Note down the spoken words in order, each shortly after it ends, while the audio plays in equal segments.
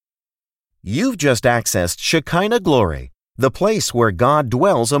You've just accessed Shekinah Glory, the place where God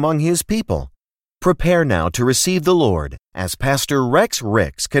dwells among His people. Prepare now to receive the Lord as Pastor Rex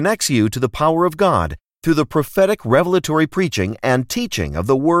Ricks connects you to the power of God through the prophetic revelatory preaching and teaching of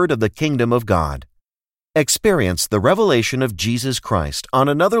the Word of the Kingdom of God. Experience the revelation of Jesus Christ on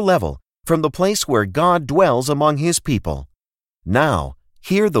another level from the place where God dwells among His people. Now,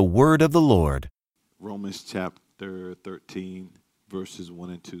 hear the Word of the Lord. Romans chapter 13, verses 1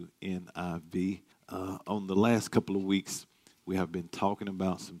 and 2, NIV. On the last couple of weeks, we have been talking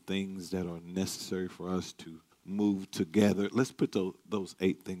about some things that are necessary for us to move together. Let's put those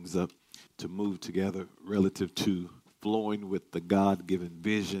 8 things up to move together relative to flowing with the God-given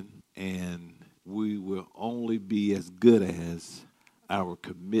vision. And we will only be as good as our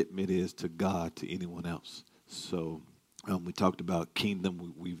commitment is to God, to anyone else. So we talked about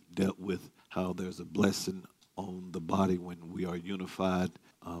kingdom. We've dealt with how there's a blessing on the body when we are unified.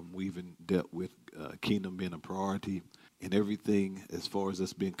 We even dealt with kingdom being a priority and everything as far as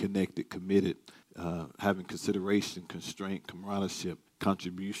us being connected, committed, having consideration, constraint, camaraderie,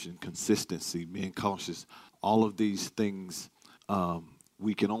 contribution, consistency, being cautious. All of these things,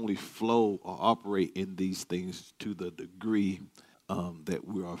 we can only flow or operate in these things to the degree that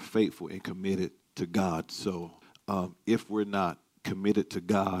we are faithful and committed to God. So if we're not committed to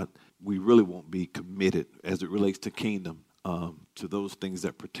God, we really won't be committed as it relates to kingdom, to those things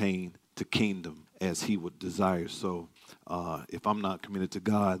that pertain to kingdom as He would desire. So if I'm not committed to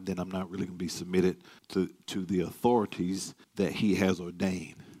God, then I'm not really going to be submitted to the authorities that He has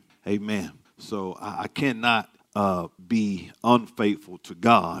ordained. Amen. So I cannot be unfaithful to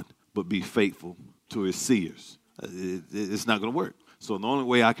God, but be faithful to His seers. It's not going to work. So the only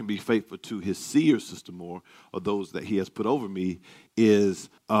way I can be faithful to His seers, Sister Moore, or those that He has put over me, is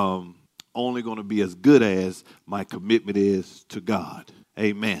only going to be as good as my commitment is to God.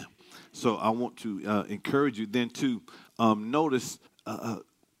 Amen. So I want to encourage you then to notice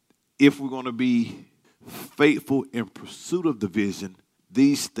if we're going to be faithful in pursuit of the vision,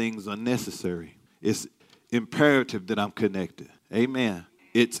 these things are necessary. It's imperative that I'm connected. Amen.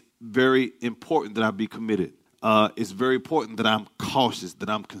 It's very important that I be committed. It's very important that I'm cautious, that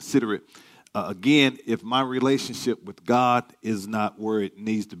I'm considerate. Again, if my relationship with God is not where it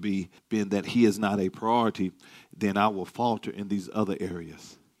needs to be, being that He is not a priority, then I will falter in these other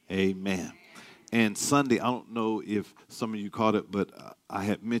areas. Amen. And Sunday, I don't know if some of you caught it, but I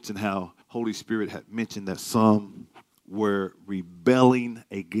had mentioned how Holy Spirit had mentioned that some were rebelling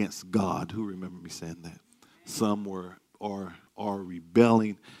against God. Who remember me saying that? Some are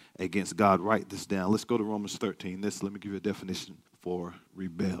rebelling against God. Write this down. Let's go to Romans 13. Let me give you a definition for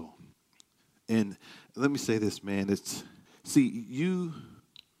rebel. And let me say this, man. You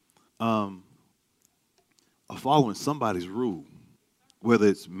are following somebody's rule, whether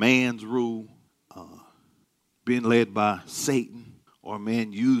it's man's rule, being led by Satan, or a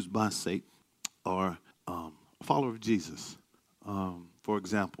man used by Satan, or a follower of Jesus. For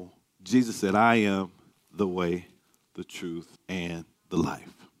example, Jesus said, "I am the way, the truth, and the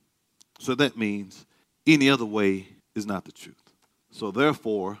life." So that means any other way is not the truth. So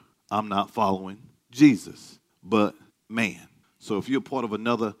therefore, I'm not following Jesus, but man. So if you're part of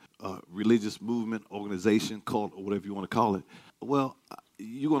another religious movement, organization, cult, or whatever you want to call it, well,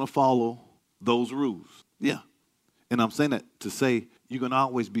 you're going to follow those rules. Yeah. And I'm saying that to say you're going to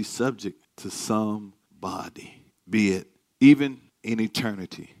always be subject to somebody, be it even in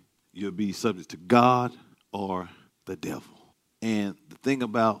eternity. You'll be subject to God or the devil. And the thing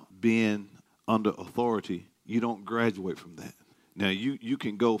about being under authority, you don't graduate from that. Now, you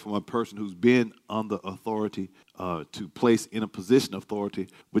can go from a person who's been under authority to place in a position of authority,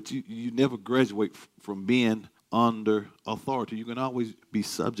 but you never graduate from being under authority. You can always be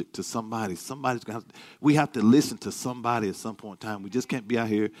subject to somebody. We have to listen to somebody at some point in time. We just can't be out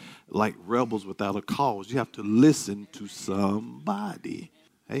here like rebels without a cause. You have to listen to somebody.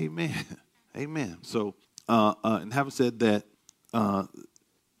 Amen. Amen. So, and having said that,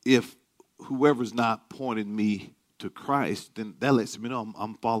 if whoever's not pointing me to Christ, then that lets me know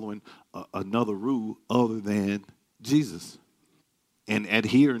I'm following another rule other than Jesus and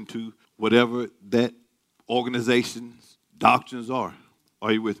adhering to whatever that organization's doctrines are.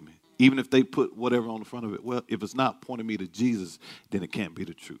 Are you with me? Even if they put whatever on the front of it, well, if it's not pointing me to Jesus, then it can't be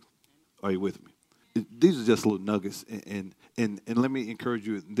the truth. Are you with me? These are just little nuggets, and let me encourage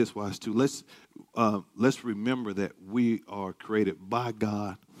you in this wise too. Let's remember that we are created by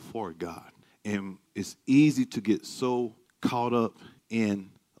God for God, and it's easy to get so caught up in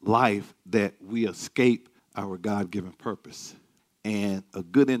life that we escape our God-given purpose. And a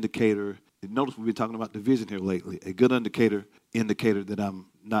good indicator, notice we've been talking about division here lately. A good indicator indicator that I'm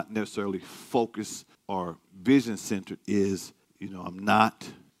not necessarily focused or vision-centered is, I'm not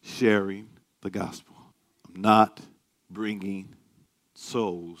sharing the gospel. I'm not bringing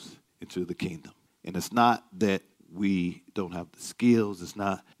souls into the kingdom. And it's not that we don't have the skills. It's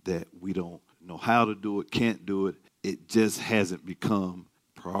not that we don't know how to do it, can't do it. It just hasn't become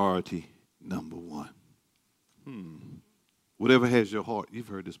priority number one. Whatever has your heart, you've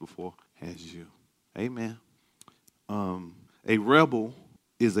heard this before, has you. Amen. A rebel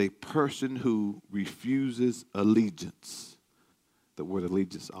is a person who refuses allegiance. The word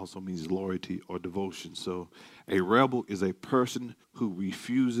allegiance also means loyalty or devotion. So a rebel is a person who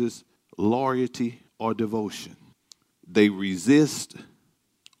refuses loyalty or devotion. They resist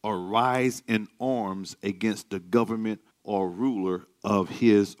or rise in arms against the government or ruler of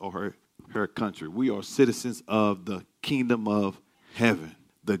his or her country. We are citizens of the kingdom of heaven.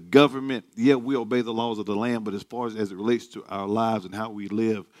 The government, we obey the laws of the land, but as far as it relates to our lives and how we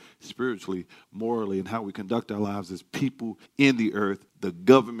live spiritually, morally, and how we conduct our lives as people in the earth, the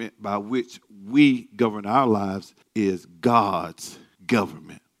government by which we govern our lives is God's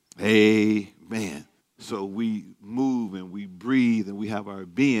government. Amen. So we move and we breathe and we have our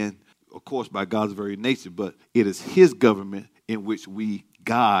being, of course, by God's very nature, but it is his government in which we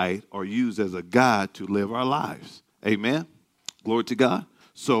guide or use as a guide to live our lives. Amen. Glory to God.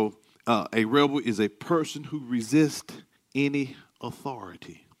 So a rebel is a person who resists any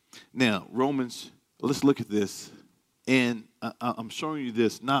authority. Now, Romans, let's look at this. And I'm showing you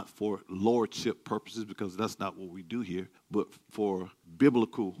this not for lordship purposes, because that's not what we do here, but for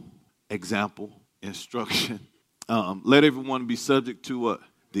biblical example, instruction. Let everyone be subject to what?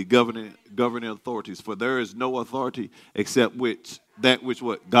 The governing authorities. For there is no authority except that which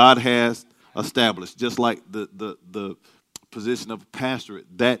what God has established. Just like the position of a pastorate,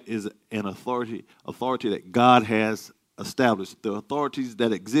 that is an authority that God has established. The authorities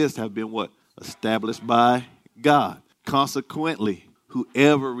that exist have been what? Established by God. Consequently,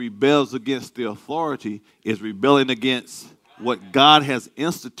 whoever rebels against the authority is rebelling against what God has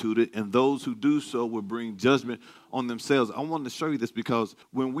instituted, and those who do so will bring judgment on themselves. I wanted to show you this because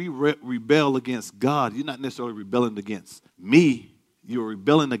when we rebel against God, you're not necessarily rebelling against me. You're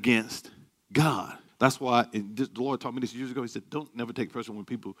rebelling against God. That's why the Lord taught me this years ago. He said, don't never take personal when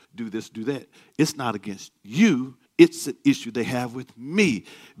people do this, do that. It's not against you. It's an issue they have with me.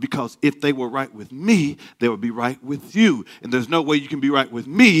 Because if they were right with me, they would be right with you. And there's no way you can be right with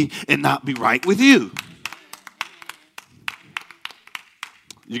me and not be right with you.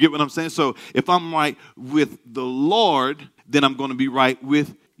 You get what I'm saying? So if I'm right with the Lord, then I'm going to be right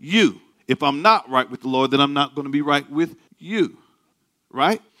with you. If I'm not right with the Lord, then I'm not going to be right with you.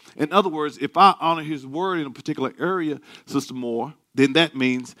 Right? In other words, if I honor his word in a particular area, Sister Moore, then that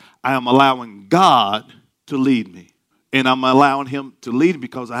means I am allowing God to lead me. And I'm allowing him to lead me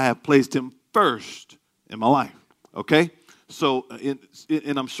because I have placed him first in my life. Okay? So,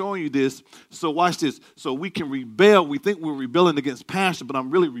 and I'm showing you this. So watch this. So we can rebel. We think we're rebelling against passion, but I'm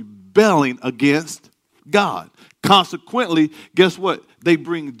really rebelling against God. Consequently, guess what? They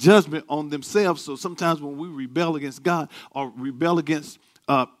bring judgment on themselves. So sometimes when we rebel against God or rebel against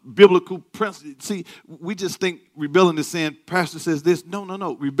biblical principles, see, we just think rebelling is saying, pastor says this.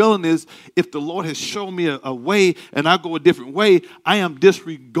 No. Rebelling is if the Lord has shown me a way and I go a different way, I am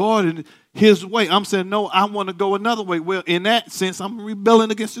disregarding his way. I'm saying, no, I want to go another way. Well, in that sense, I'm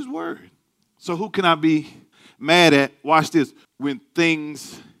rebelling against his word. So who can I be mad at? Watch this. When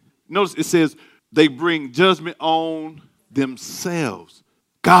things, notice it says they bring judgment on themselves.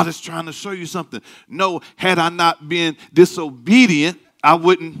 God is trying to show you something. No, had I not been disobedient, I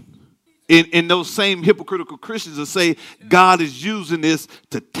wouldn't. In those same hypocritical Christians that say God is using this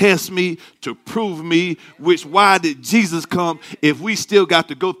to test me, to prove me, which why did Jesus come if we still got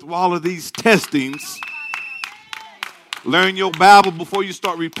to go through all of these testings? Learn your Bible before you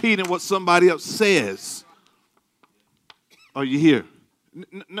start repeating what somebody else says. Are you here?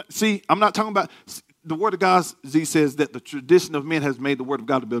 See, I'm not talking about, the word of God, Z says that the tradition of men has made the word of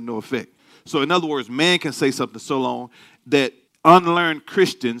God to be of no effect. So in other words, man can say something so long that unlearned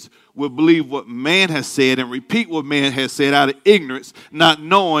Christians will believe what man has said and repeat what man has said out of ignorance, not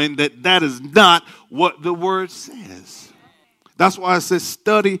knowing that that is not what the word says. That's why it says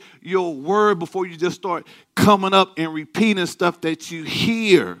study your word before you just start coming up and repeating stuff that you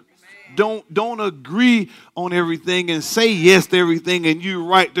hear. Don't agree on everything and say yes to everything and you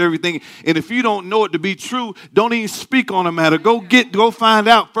right to everything. And if you don't know it to be true, don't even speak on the matter. Go find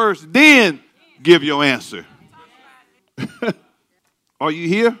out first, then give your answer. Are you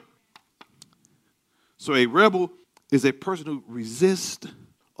here? So a rebel is a person who resists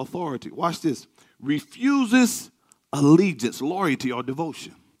authority. Watch this. Refuses allegiance, loyalty, or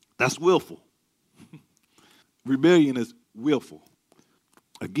devotion. That's willful. Rebellion is willful.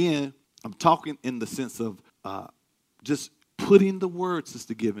 Again, I'm talking in the sense of just putting the word,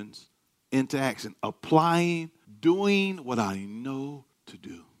 Sister Givens, into action. Applying, doing what I know to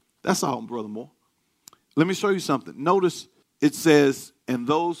do. That's all, Brother Moore. Let me show you something. Notice it says, and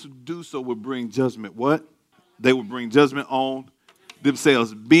those who do so will bring judgment. What? They will bring judgment on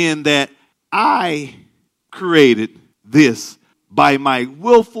themselves, being that I created this by my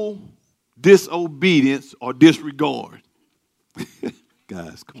willful disobedience or disregard.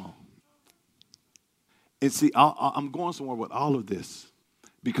 Guys, come on. And see, I'm going somewhere with all of this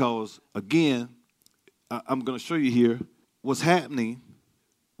because, again, I'm going to show you here what's happening.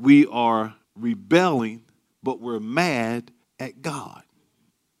 We are rebelling, but we're mad at God.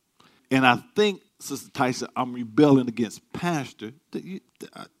 And I think, Sister Tyson, I'm rebelling against Pastor.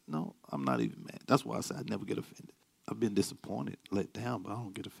 No, I'm not even mad. That's why I said I never get offended. I've been disappointed, let down, but I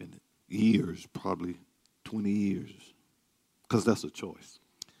don't get offended. Years, probably 20 years, because that's a choice.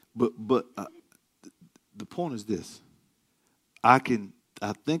 But the point is this. I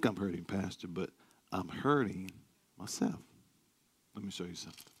think I'm hurting Pastor, but I'm hurting myself. Let me show you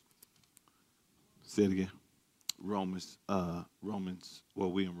something. Say it again. Romans,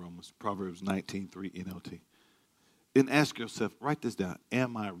 we in Romans, Proverbs 19:3 NLT. And ask yourself, write this down.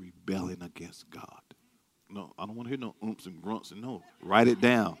 Am I rebelling against God? No, I don't want to hear no oomps and grunts. And no, write it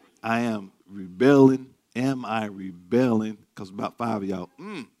down. I am rebelling. Am I rebelling? Because about 5 of y'all,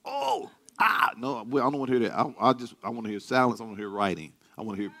 no, I don't want to hear that. I want to hear silence. I want to hear writing. I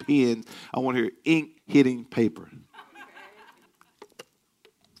want to hear pens. I want to hear ink hitting paper.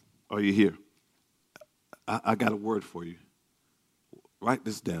 Are you here? I got a word for you. Write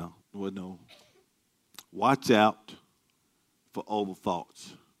this down. Well, no. Watch out for old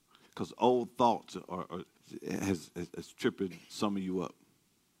thoughts, because old thoughts has tripping some of you up.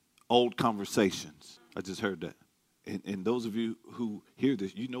 Old conversations. I just heard that. And those of you who hear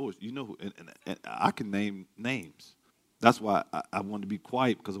this, you know, and I can name names. That's why I wanted to be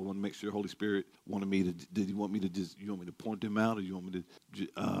quiet, because I want to make sure the Holy Spirit wanted me to. Did you want me to point them out, or you want me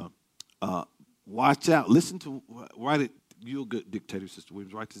to watch out? Listen to, write it. You're a good dictator, Sister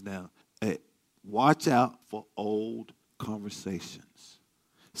Williams. Write this down. Hey, watch out for old conversations.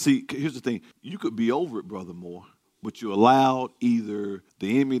 See, here's the thing. You could be over it, Brother Moore, but you allowed either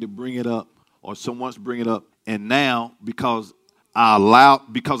the enemy to bring it up or someone else to bring it up. And now, because I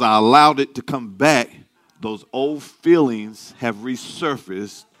allowed it to come back, those old feelings have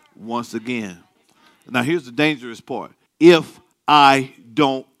resurfaced once again. Now, here's the dangerous part. If I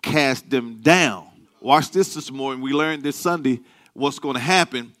don't cast them down, watch this morning. We learned this Sunday what's going to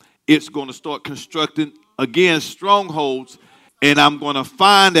happen. It's going to start constructing, again, strongholds, and I'm going to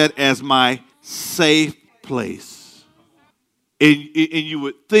find that as my safe place. And you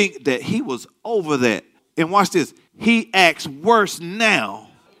would think that he was over that. And watch this. He acts worse now,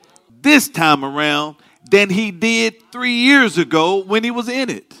 this time around, than he did 3 years ago when he was in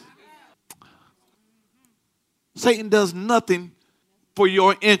it. Satan does nothing for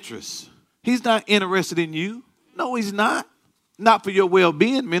your interests. He's not interested in you. No, he's not. Not for your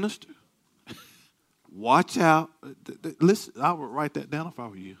well-being, minister. Watch out. Listen, I would write that down if I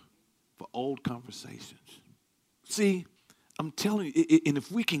were you, for old conversations. See, I'm telling you, and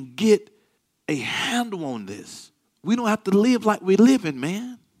if we can get a handle on this, we don't have to live like we're living,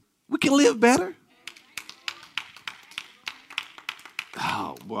 man. We can live better.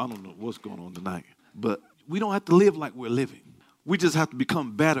 Oh, boy, I don't know what's going on tonight, but we don't have to live like we're living. We just have to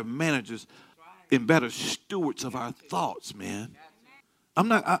become better managers and better stewards of our thoughts, man.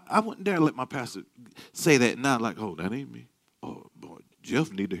 I wouldn't dare let my pastor say that now, like, oh, that ain't me. Oh, boy,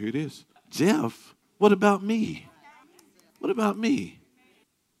 Jeff need to hear this. Jeff, what about me? What about me?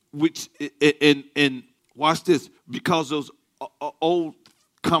 Which, and watch this, because those old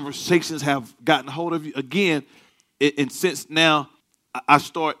conversations have gotten hold of you again, and since now I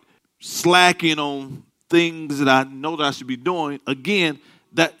start slacking on things that I know that I should be doing, again,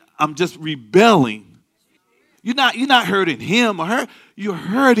 that I'm just rebelling. You're not hurting him or her. You're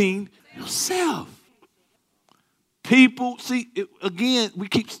hurting yourself. People, see, again, we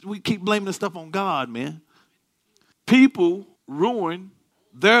keep blaming the stuff on God, man. People ruin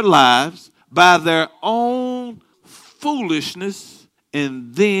their lives by their own foolishness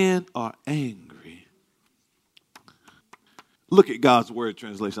and then are angry. Look at God's word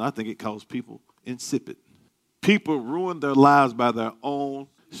translation. I think it calls people insipid. People ruin their lives by their own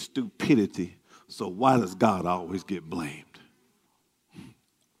stupidity. So why does God always get blamed?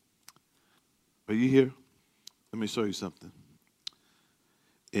 Are you here? Let me show you something.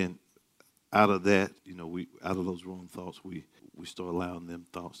 And out of that, out of those wrong thoughts, we start allowing them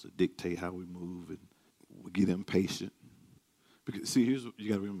thoughts to dictate how we move, and we get impatient. Because see, here's what you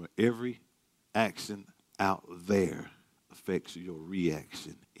got to remember: every action out there affects your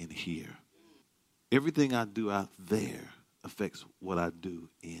reaction in here. Everything I do out there affects what I do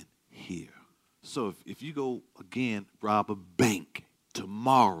in here. So if you go again rob a bank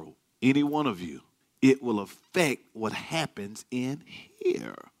tomorrow, any one of you, it will affect what happens in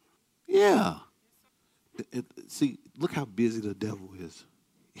here. Yeah. See, look how busy the devil is.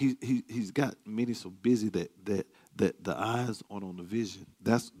 He's got many so busy that the eyes aren't on the vision.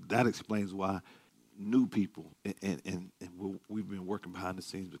 That explains why new people, and we've been working behind the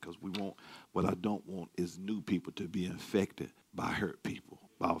scenes, because what I don't want is new people to be infected by hurt people,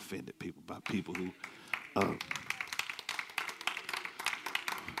 by offended people, by people who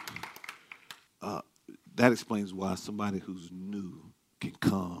that explains why somebody who's new can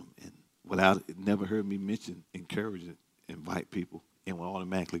come and never heard me mention encouraging, invite people, and will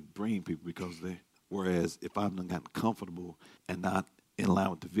automatically bring people, because whereas if I've done gotten comfortable and not in line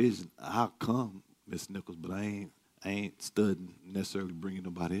with the vision, I'll come, Miss Nichols, but I ain't studying necessarily bringing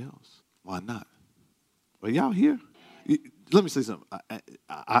nobody else. Why not? Are y'all here? Let me say something.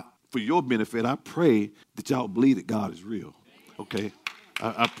 I for your benefit, I pray that y'all believe that God is real. Okay?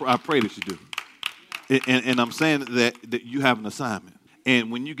 I pray that you do. And I'm saying that you have an assignment.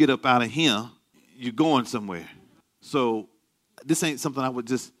 And when you get up out of here, you're going somewhere. So this ain't something I would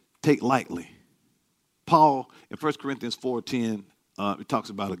just take lightly. Paul, in 1 Corinthians 4:10, it talks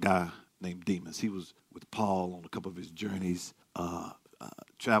about a guy named Demas. He was with Paul on a couple of his journeys,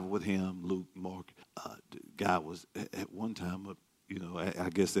 traveled with him, Luke, Mark. The guy was at one time, I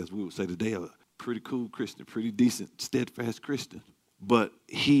guess as we would say today, a pretty cool Christian, pretty decent, steadfast Christian. But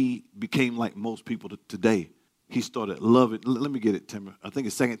he became like most people today. He started loving, let me get it, Timothy. I think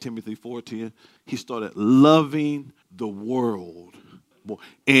it's 2 Timothy 4:10. He started loving the world.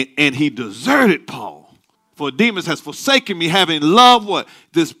 And he deserted Paul. For Demas has forsaken me, having loved what?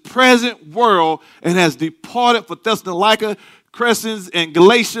 This present world, and has departed for Thessalonica, Crescens, and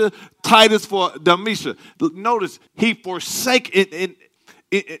Galatia, Titus for Dalmatia. Notice, he forsake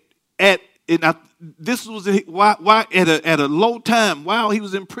this was why at a low time while he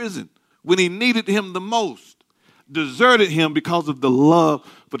was in prison, when he needed him the most, deserted him because of the love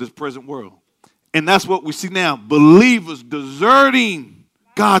for this present world. And that's what we see now. Believers deserting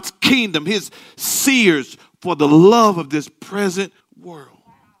God's kingdom, his seers, for the love of this present world.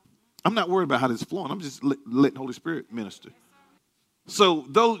 I'm not worried about how this is flowing. I'm just letting Holy Spirit minister. So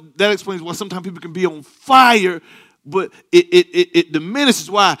that explains why sometimes people can be on fire, but it diminishes.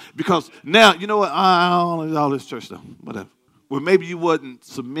 Why? Because now, you know what? I don't know all this church stuff. Whatever. Well, maybe you wasn't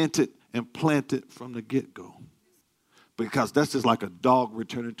cemented and planted from the get-go. Because that's just like a dog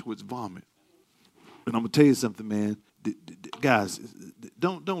returning to its vomit. And I'm going to tell you something, man. Guys,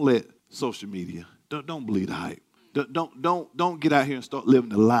 don't let social media, don't believe the hype. Don't get out here and start living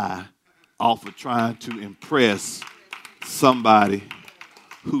the lie off of trying to impress somebody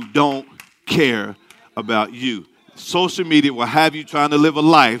who don't care about you. Social media will have you trying to live a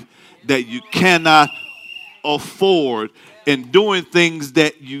life that you cannot afford and doing things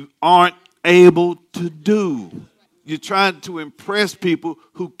that you aren't able to do. You're trying to impress people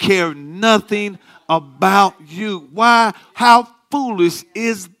who care nothing about you. Why? How foolish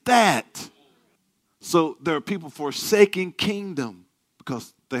is that? So there are people forsaking kingdom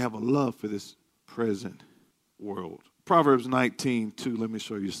because they have a love for this present world. Proverbs 19:2. Let me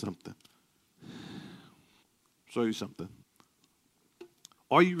show you something.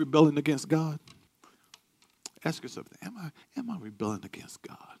 Are you rebelling against God? Ask yourself, am I rebelling against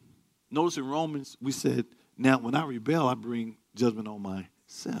God? Notice in Romans, we said, now when I rebel, I bring judgment on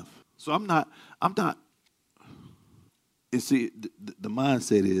myself. So I'm not, you see, the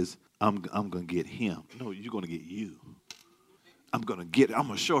mindset is, I'm going to get him. No, you're going to get you. I'm going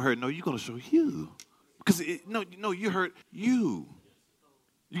to show her. No, you're going to show you. Because, you hurt you.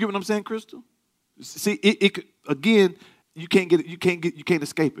 You get what I'm saying, Crystal? See, it could, again, you can't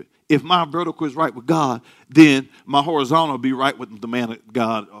escape it. If my vertical is right with God, then my horizontal will be right with the man of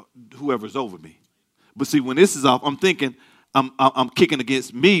God, or whoever's over me. But see, when this is off, I'm thinking I'm kicking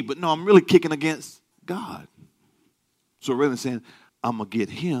against me, but no, I'm really kicking against God. So rather than saying, I'm going to get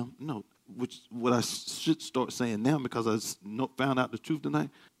him, no, what I should start saying now, because I found out the truth tonight,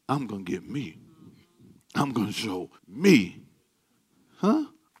 I'm going to get me. I'm going to show me. Huh?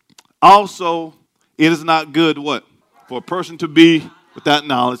 Also, it is not good, what? For a person to be without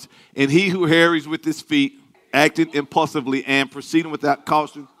knowledge, and he who hurries with his feet, acting impulsively and proceeding without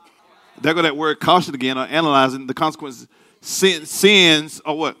caution. There go that word caution again, or analyzing the consequences. Sins,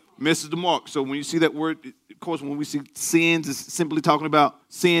 or what? Misses the mark. So when you see that word, of course, when we see sins, it's simply talking about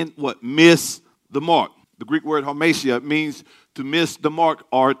sin, what? Miss the mark. The Greek word harmasia means to miss the mark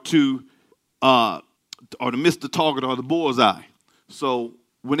or to miss the target or the bullseye. So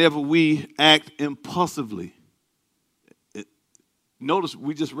whenever we act impulsively, notice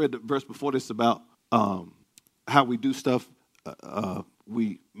we just read the verse before this about how we do stuff.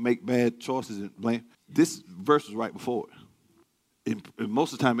 We make bad choices and blame. This verse is right before it. And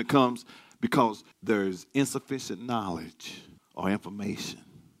most of the time it comes because there's insufficient knowledge or information.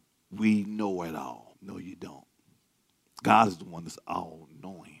 We know it all. No, you don't. God is the one that's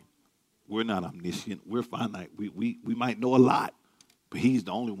all-knowing. We're not omniscient. We're finite. We might know a lot, but he's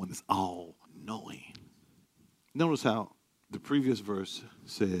the only one that's all-knowing. Notice how the previous verse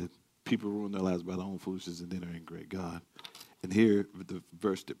said people ruin their lives by their own foolishness and then are angry at God. And here, the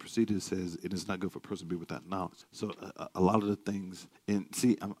verse that preceded says, it is not good for a person to be without knowledge. So a lot of the things, and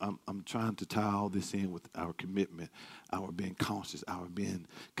see, I'm trying to tie all this in with our commitment, our being conscious, our being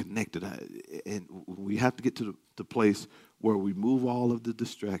connected. And we have to get to the place where we move all of the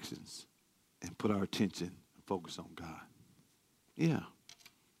distractions and put our attention and focus on God. Yeah,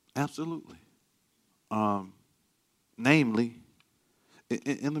 absolutely. Namely,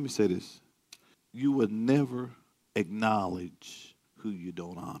 and let me say this, you would never acknowledge who you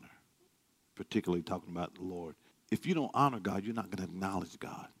don't honor, particularly talking about the Lord. If you don't honor God, you're not going to acknowledge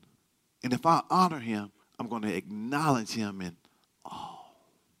God. And if I honor him, I'm going to acknowledge him in all.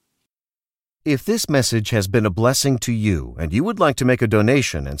 If this message has been a blessing to you and you would like to make a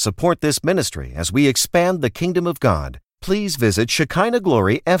donation and support this ministry as we expand the kingdom of God, please visit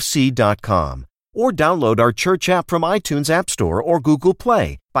ShekinahGloryFC.com or download our church app from iTunes App Store or Google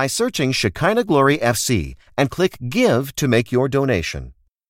Play by searching Shekinah Glory FC and click Give to make your donation.